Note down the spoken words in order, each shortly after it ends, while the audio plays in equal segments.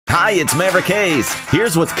Hi, it's Maverick Hayes.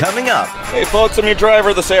 Here's what's coming up. Hey folks, I'm your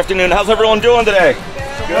driver this afternoon. How's everyone doing today?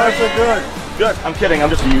 Good. Good. I'm kidding, I'm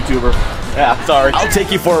just a YouTuber. Yeah, sorry. I'll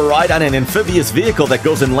take you for a ride on an amphibious vehicle that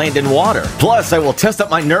goes in land and water. Plus, I will test out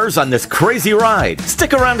my nerves on this crazy ride.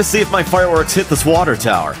 Stick around to see if my fireworks hit this water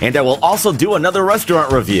tower. And I will also do another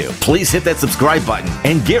restaurant review. Please hit that subscribe button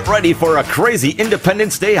and get ready for a crazy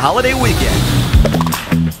Independence Day holiday weekend.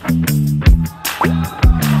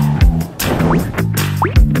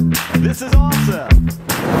 This is awesome!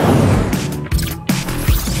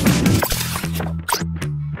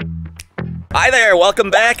 Hi there, welcome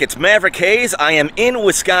back. It's Maverick Hayes. I am in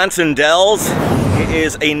Wisconsin Dells. It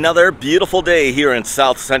is another beautiful day here in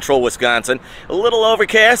south central Wisconsin. A little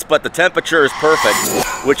overcast, but the temperature is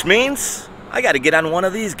perfect, which means I got to get on one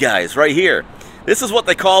of these guys right here. This is what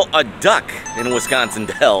they call a duck in Wisconsin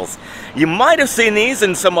Dells. You might have seen these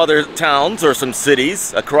in some other towns or some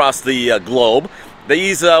cities across the globe.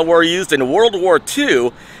 These were used in World War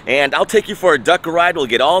II, and I'll take you for a duck ride. We'll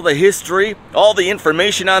get all the history, all the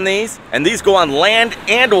information on these, and these go on land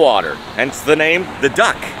and water, hence the name, the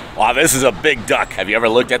duck. Wow, this is a big duck. Have you ever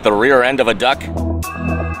looked at the rear end of a duck?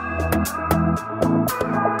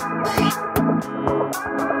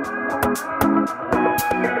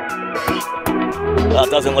 Well,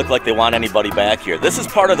 it doesn't look like they want anybody back here. This is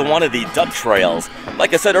part of one of the duck trails.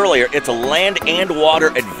 Like I said earlier, it's a land and water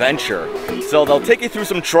adventure. So they'll take you through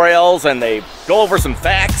some trails and they go over some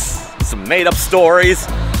facts, some made-up stories,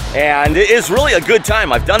 and it is really a good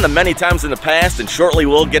time. I've done them many times in the past, and shortly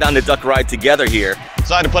we'll get on the duck ride together here.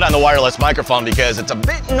 So I had to put on the wireless microphone because it's a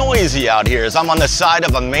bit noisy out here as I'm on the side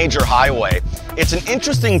of a major highway. It's an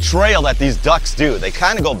interesting trail that these ducks do. They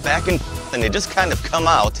kind of go back and forth and they just kind of come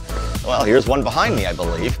out. Well, here's one behind me, I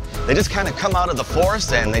believe. They just kind of come out of the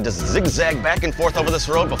forest and they just zigzag back and forth over this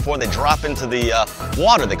road before they drop into the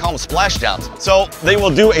water. They call them splashdowns. So they will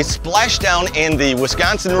do a splashdown in the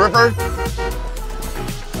Wisconsin River.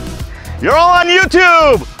 You're all on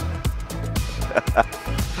YouTube!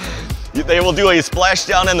 They will do a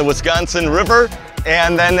splashdown in the Wisconsin River,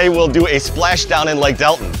 and then they will do a splashdown in Lake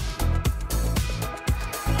Delton.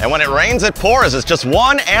 And when it rains, it pours. It's just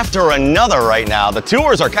one after another right now. The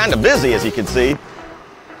tours are kind of busy, as you can see.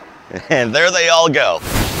 And there they all go.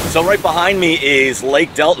 So right behind me is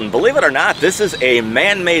Lake Delton. Believe it or not, this is a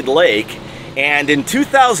man-made lake. And in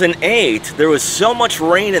 2008, there was so much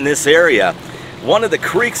rain in this area. One of the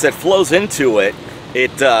creeks that flows into it,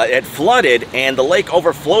 it flooded and the lake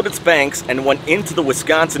overflowed its banks and went into the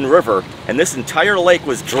Wisconsin River. And this entire lake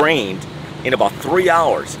was drained in about 3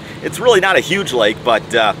 hours. It's really not a huge lake, but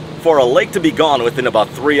for a lake to be gone within about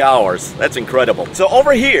 3 hours, that's incredible. So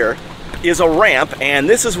over here is a ramp, and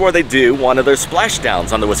this is where they do one of their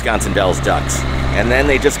splashdowns on the Wisconsin Dells ducks. And then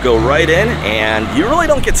they just go right in, and you really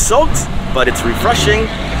don't get soaked, but it's refreshing,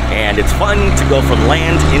 and it's fun to go from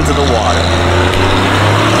land into the water.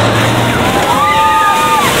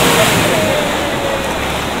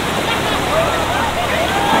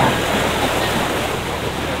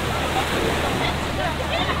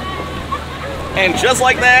 And just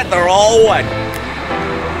like that, they're all wet.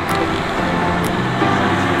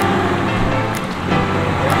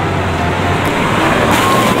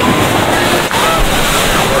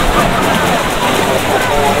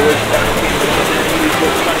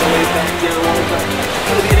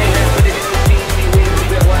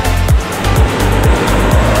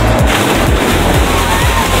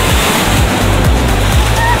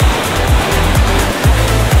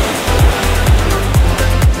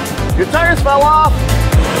 Your tires fell off.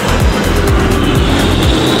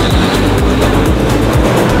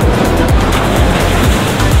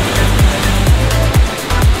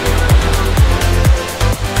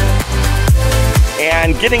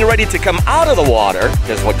 And getting ready to come out of the water,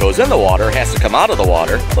 because what goes in the water has to come out of the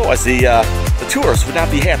water. Otherwise, the tourists would not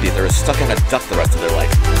be happy if they're stuck on a duck the rest of their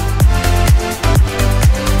life.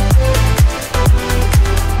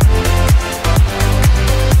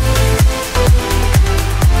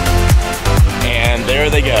 There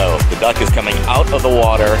they go. The duck is coming out of the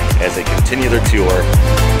water as they continue their tour.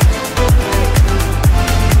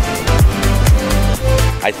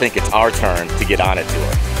 I think it's our turn to get on a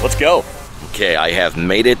tour. Let's go. Okay, I have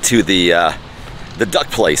made it to the duck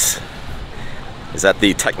place. Is that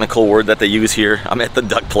the technical word that they use here? I'm at the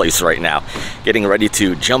duck place right now, getting ready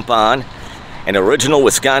to jump on an original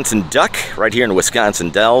Wisconsin duck right here in Wisconsin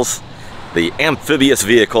Dells. The amphibious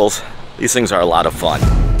vehicles. These things are a lot of fun.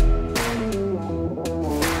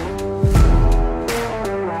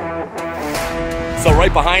 So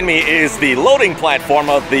right behind me is the loading platform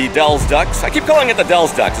of the Dells Ducks. I keep calling it the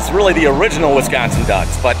Dells Ducks. It's really the original Wisconsin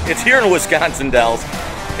Ducks, but it's here in Wisconsin Dells.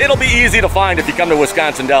 It'll be easy to find if you come to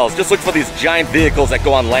Wisconsin Dells. Just look for these giant vehicles that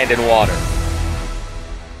go on land and water.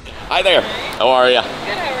 Hi there. How are you? Good,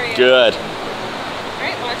 how are you? Good. All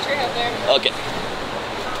right, watch your head there. Okay.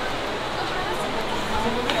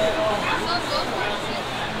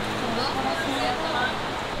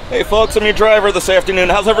 Hey folks, I'm your driver this afternoon.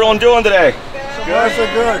 How's everyone doing today? Good.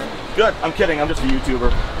 Good. Good. I'm kidding. I'm just a YouTuber.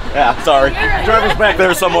 Yeah, sorry. Driver's back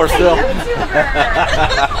there somewhere still.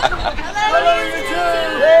 Hello,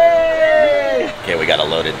 YouTube. Hey! Okay, we got a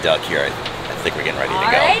loaded duck here. I think we're getting ready to go.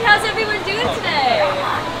 All right, how's everyone doing today?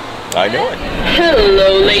 I know it.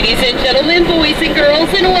 Hello, ladies and gentlemen, boys and girls,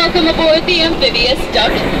 and welcome aboard the amphibious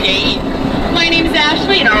duck Jade. My name is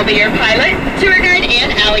Ashley, and I'll be your pilot, tour guide,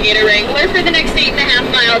 and alligator wrangler for the next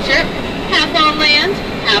 8.5-mile trip. Half on land,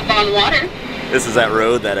 half on water. This is that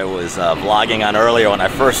road that I was vlogging on earlier when I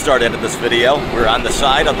first started this video. We're on the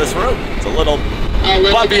side of this road. It's a little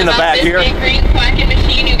bumpy in the back here. This big green quacking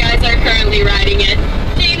machine you guys are currently riding in.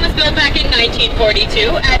 Jade was built back in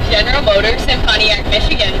 1942 at General Motors in Pontiac,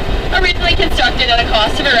 Michigan. Originally constructed at a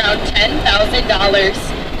cost of around $10,000.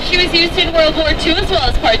 She was used in World War II as well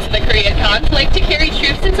as parts of the Korean conflict to carry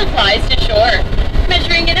troops and supplies to shore.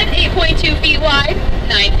 Measuring in at 8.2 feet wide,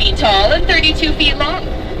 9 feet tall, and 32 feet long.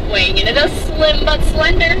 Weighing in at a slim but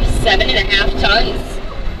slender 7.5 tons.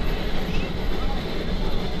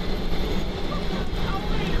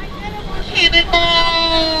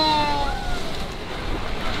 Cannonball!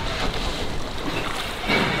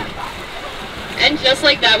 And just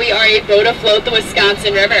like that, we are a boat afloat the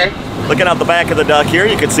Wisconsin River. Looking out the back of the duck here,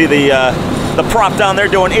 you can see the prop down there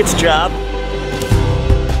doing its job.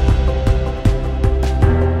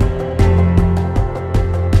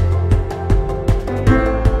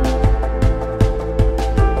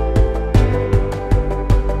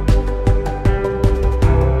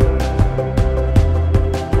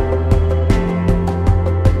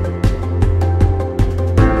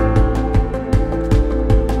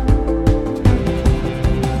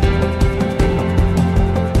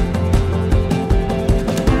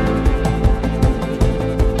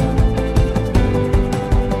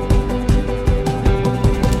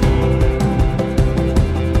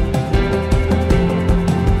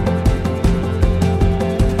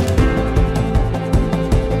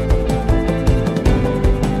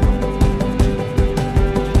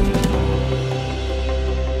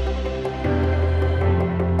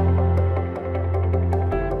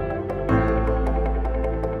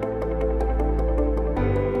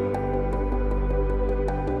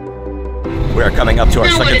 We are coming up to our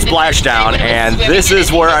second splashdown, and this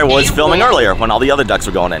is where I was filming earlier when all the other ducks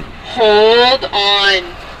were going in. Hold on.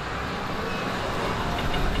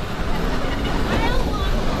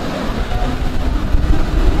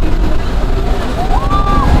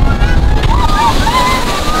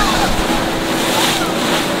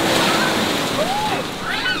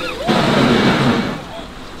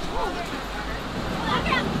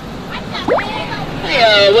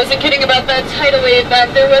 I wasn't kidding about that tidal wave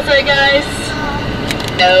back there, was I, guys?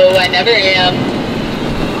 No, I never am.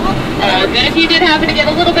 And if you did happen to get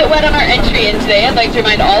a little bit wet on our entry in today, I'd like to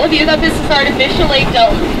remind all of you that this is artificial Lake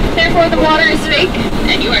Delton. Therefore, the water is fake,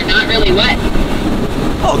 and you are not really wet.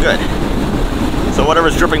 Oh, good. So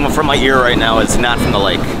whatever's dripping from my ear right now is not from the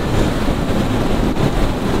lake.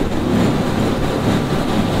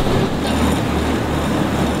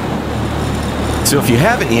 So if you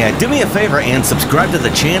haven't yet, do me a favor and subscribe to the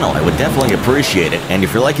channel. I would definitely appreciate it. And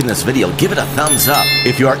if you're liking this video, give it a thumbs up.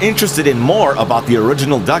 If you are interested in more about the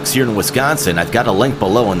original ducks here in Wisconsin, I've got a link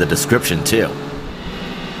below in the description too.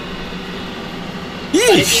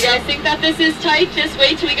 But if you guys think that this is tight, just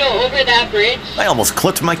wait till we go over that bridge. I almost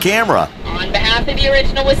clipped my camera. On behalf of the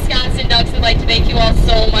original Wisconsin Ducks, I'd like to thank you all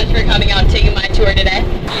so much for coming out and taking my tour today.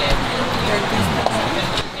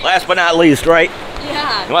 Last but not least, right?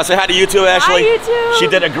 Yeah. You want to say hi to YouTube, Ashley? Hi, YouTube. She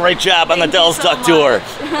did a great job on the Thank you Dells so Duck much. Tour.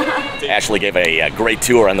 Ashley gave a great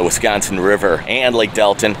tour on the Wisconsin River and Lake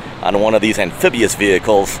Delton on one of these amphibious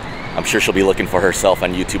vehicles. I'm sure she'll be looking for herself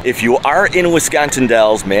on YouTube. If you are in Wisconsin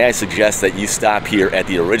Dells, may I suggest that you stop here at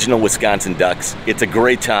the original Wisconsin Ducks. It's a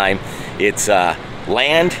great time. It's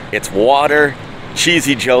land, it's water,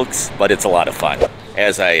 cheesy jokes, but it's a lot of fun.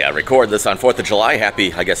 As I record this on 4th of July,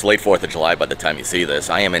 happy, I guess, late 4th of July by the time you see this,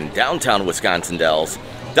 I am in downtown Wisconsin Dells.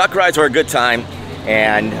 Duck rides are a good time,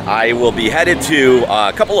 and I will be headed to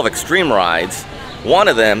a couple of extreme rides. One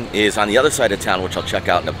of them is on the other side of town, which I'll check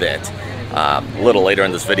out in a bit, a little later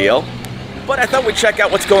in this video. But I thought we'd check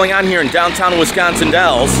out what's going on here in downtown Wisconsin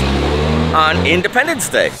Dells on Independence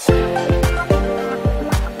Day.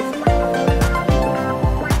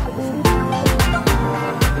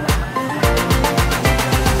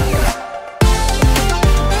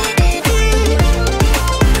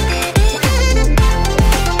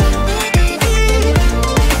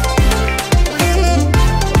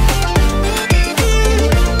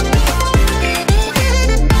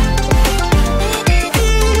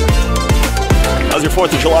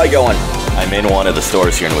 4th of July going? I'm in one of the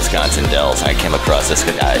stores here in Wisconsin Dells. I came across this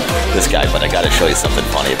guy, but I got to show you something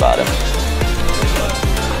funny about him.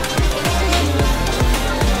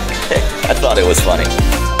 I thought it was funny.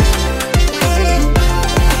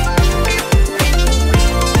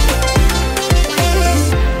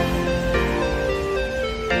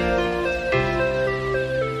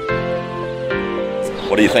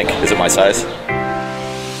 What do you think? Is it my size?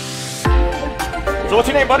 So what's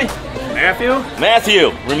your name, buddy? Matthew?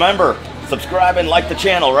 Matthew. Remember, subscribe and like the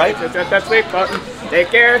channel, right? That's the button. Take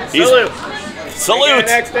care. He's- Salute. Salute!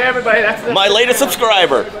 Next to everybody. That's My latest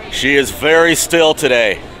subscriber. She is very still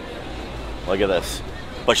today. Look at this.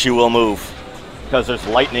 But she will move because there's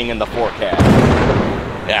lightning in the forecast.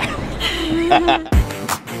 Yeah.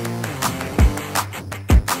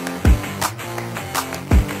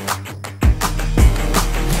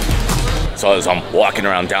 So as I'm walking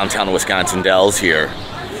around downtown Wisconsin Dells here,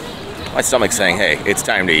 my stomach's saying, hey, it's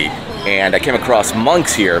time to eat. And I came across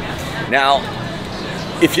Monk's here. Now,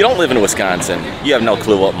 if you don't live in Wisconsin, you have no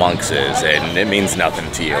clue what Monk's is, and it means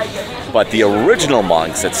nothing to you. But the original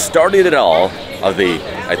Monk's that started it all, of the,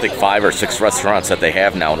 I think, 5 or 6 restaurants that they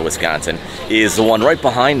have now in Wisconsin, is the one right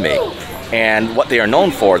behind me. And what they are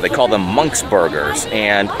known for, they call them Monk's Burgers.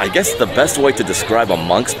 And I guess the best way to describe a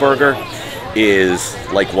Monk's Burger is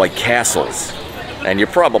like White Castles. And you're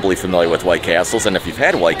probably familiar with White Castles, and if you've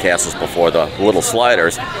had White Castles before, the little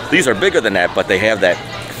sliders, these are bigger than that, but they have that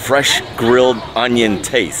fresh grilled onion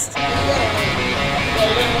taste.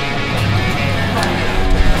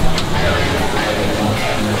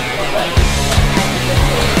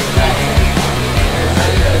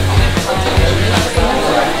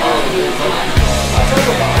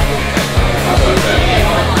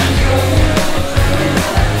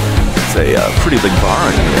 It's a pretty big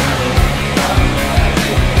bar in here.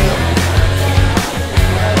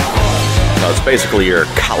 So it's basically your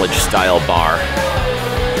college-style bar.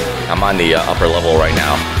 I'm on the upper level right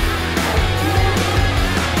now.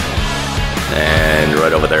 And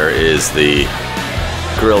right over there is the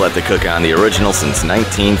grill that they cook on, the original since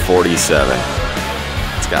 1947.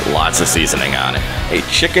 It's got lots of seasoning on it. A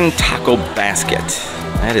chicken taco basket.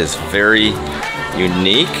 That is very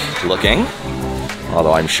unique looking.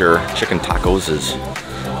 Although I'm sure chicken tacos is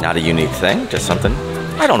not a unique thing, just something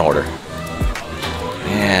I don't order.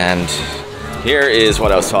 And here is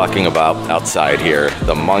what I was talking about outside here,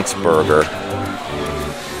 the Monk's Burger.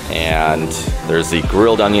 And there's the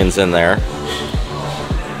grilled onions in there.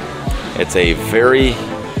 It's a very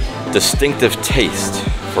distinctive taste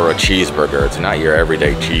for a cheeseburger. It's not your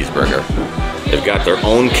everyday cheeseburger. They've got their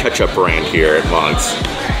own ketchup brand here at Monk's.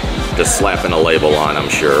 Just slapping a label on, I'm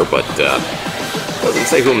sure, but doesn't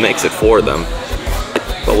say who makes it for them.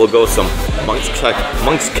 But we'll go with some Monk's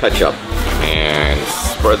ketchup and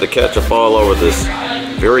spread the ketchup all over this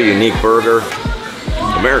very unique burger.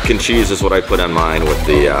 American cheese is what I put on mine with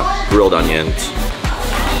the grilled onions.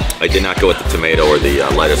 I did not go with the tomato or the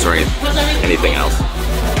lettuce or anything else.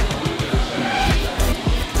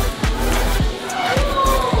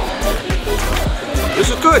 This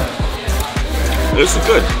is good. This is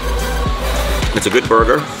good. It's a good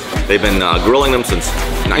burger. They've been grilling them since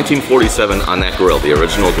 1947 on that grill, the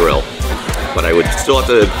original grill. But I would still have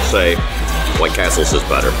to say White Castle's is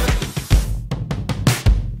better.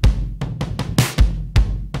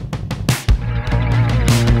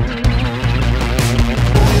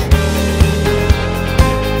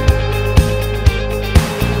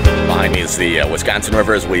 Behind me is the Wisconsin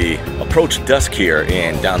River as we approach dusk here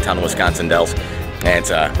in downtown Wisconsin Dells. And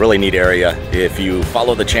it's a really neat area. If you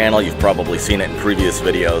follow the channel, you've probably seen it in previous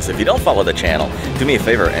videos. If you don't follow the channel, do me a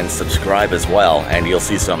favor and subscribe as well, and you'll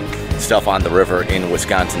see some stuff on the river in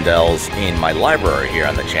Wisconsin Dells in my library here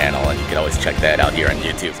on the channel, and you can always check that out here on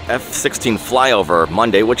YouTube. F-16 flyover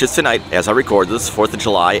Monday, which is tonight as I record this, 4th of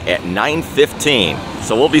July at 9:15.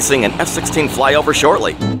 So we'll be seeing an F-16 flyover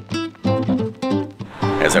shortly.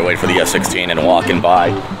 As I wait for the F-16 and walking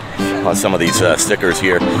by on some of these stickers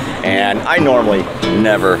here, and I normally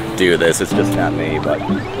never do this, it's just not me, but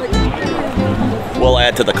we'll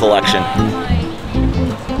add to the collection.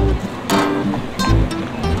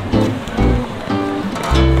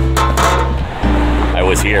 I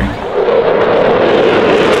was here.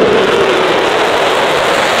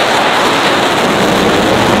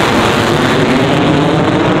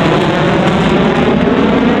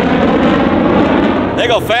 They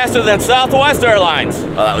go faster than Southwest Airlines.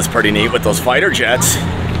 Well, that was pretty neat with those fighter jets.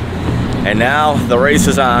 And now the race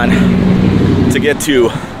is on to get to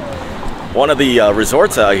one of the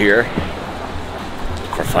resorts out here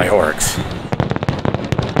for fireworks.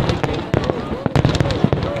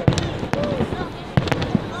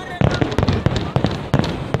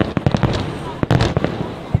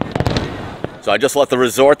 So I just left the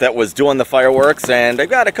resort that was doing the fireworks, and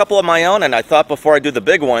I've got a couple of my own, and I thought before I do the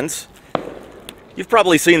big ones, you've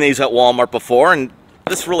probably seen these at Walmart before, and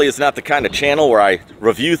this really is not the kind of channel where I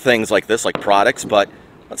review things like this, like products, but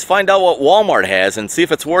let's find out what Walmart has and see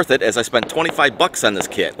if it's worth it, as I spent 25 bucks on this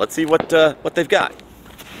kit. Let's see what they've got.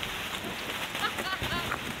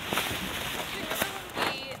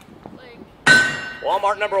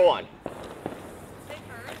 Walmart number 1.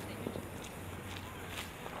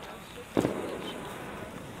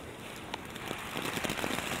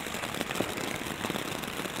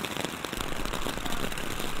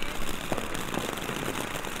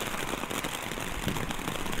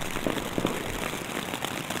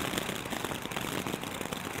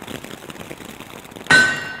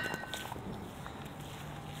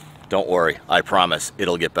 Don't worry, I promise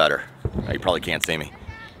it'll get better. You probably can't see me.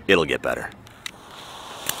 It'll get better.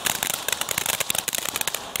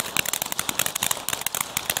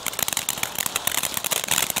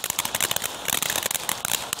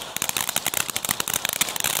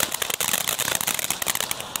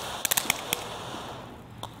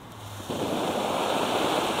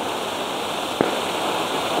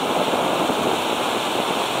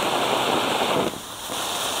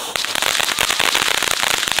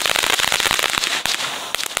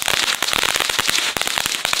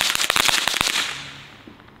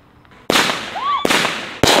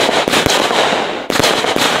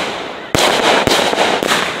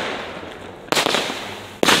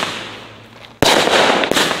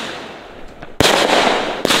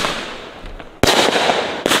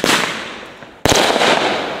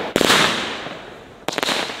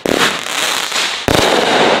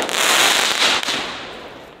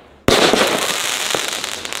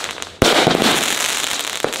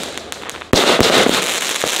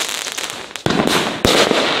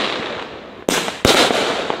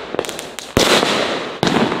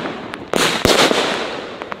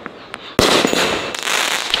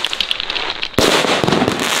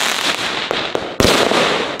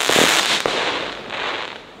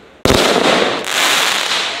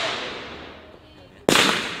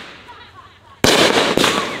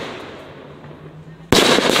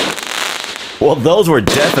 Well, those were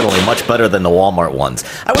definitely much better than the Walmart ones.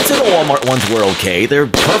 I would say the Walmart ones were okay. They're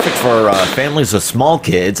perfect for families with small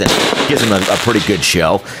kids and gives them a pretty good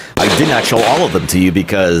show. I did not show all of them to you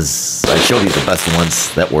because I showed you the best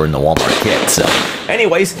ones that were in the Walmart kit. So,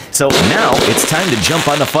 anyways, so now it's time to jump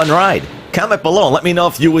on the fun ride. Comment below and let me know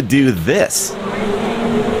if you would do this.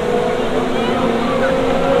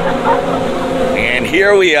 And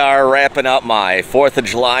here we are wrapping up my 4th of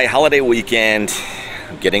July holiday weekend.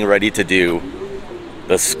 Getting ready to do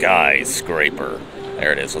the skyscraper.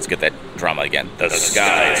 There it is. Let's get that drama again. The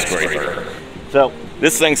skyscraper. So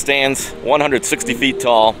this thing stands 160 feet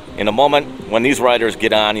tall. In a moment, when these riders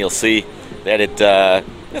get on, you'll see that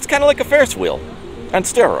it's kind of like a Ferris wheel on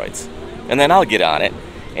steroids. And then I'll get on it,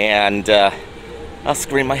 and I'll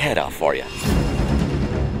scream my head off for you.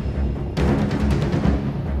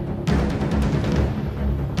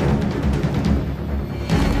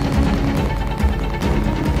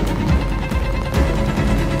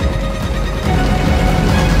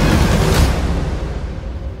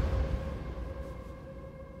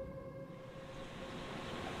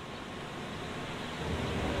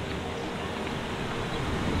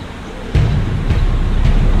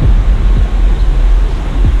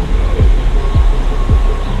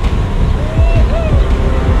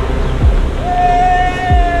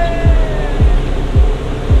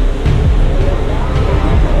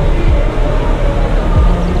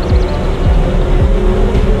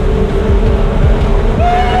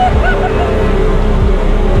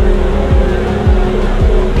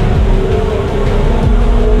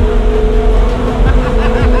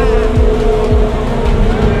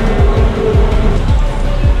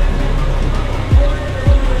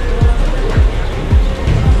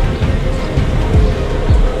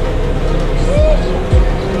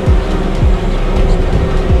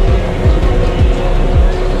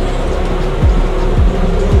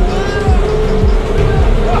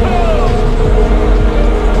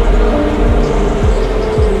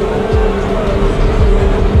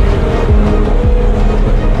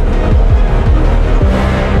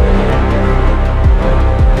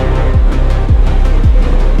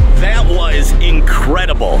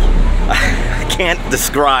 Can't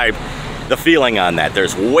describe the feeling on that.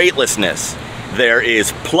 There's weightlessness. There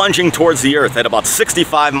is plunging towards the earth at about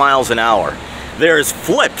 65 miles an hour. There's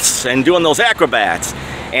flips and doing those acrobats.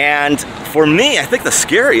 And for me, I think the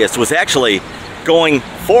scariest was actually going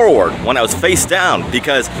forward when I was face down,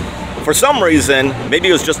 because for some reason, maybe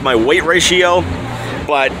it was just my weight ratio,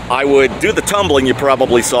 but I would do the tumbling you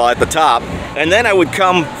probably saw at the top, and then I would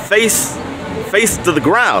come face to the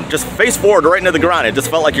ground, just face forward right into the ground. It just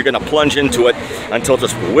felt like you're gonna plunge into it until it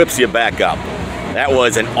just whips you back up. That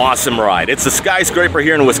was an awesome ride. It's the skyscraper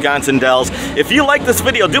here in Wisconsin Dells. If you like this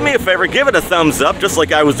video, do me a favor, give it a thumbs up, just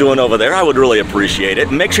like I was doing over there. I would really appreciate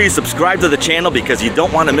it. Make sure you subscribe to the channel because you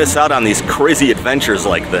don't want to miss out on these crazy adventures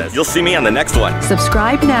like this. You'll see me on the next one.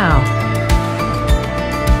 Subscribe now.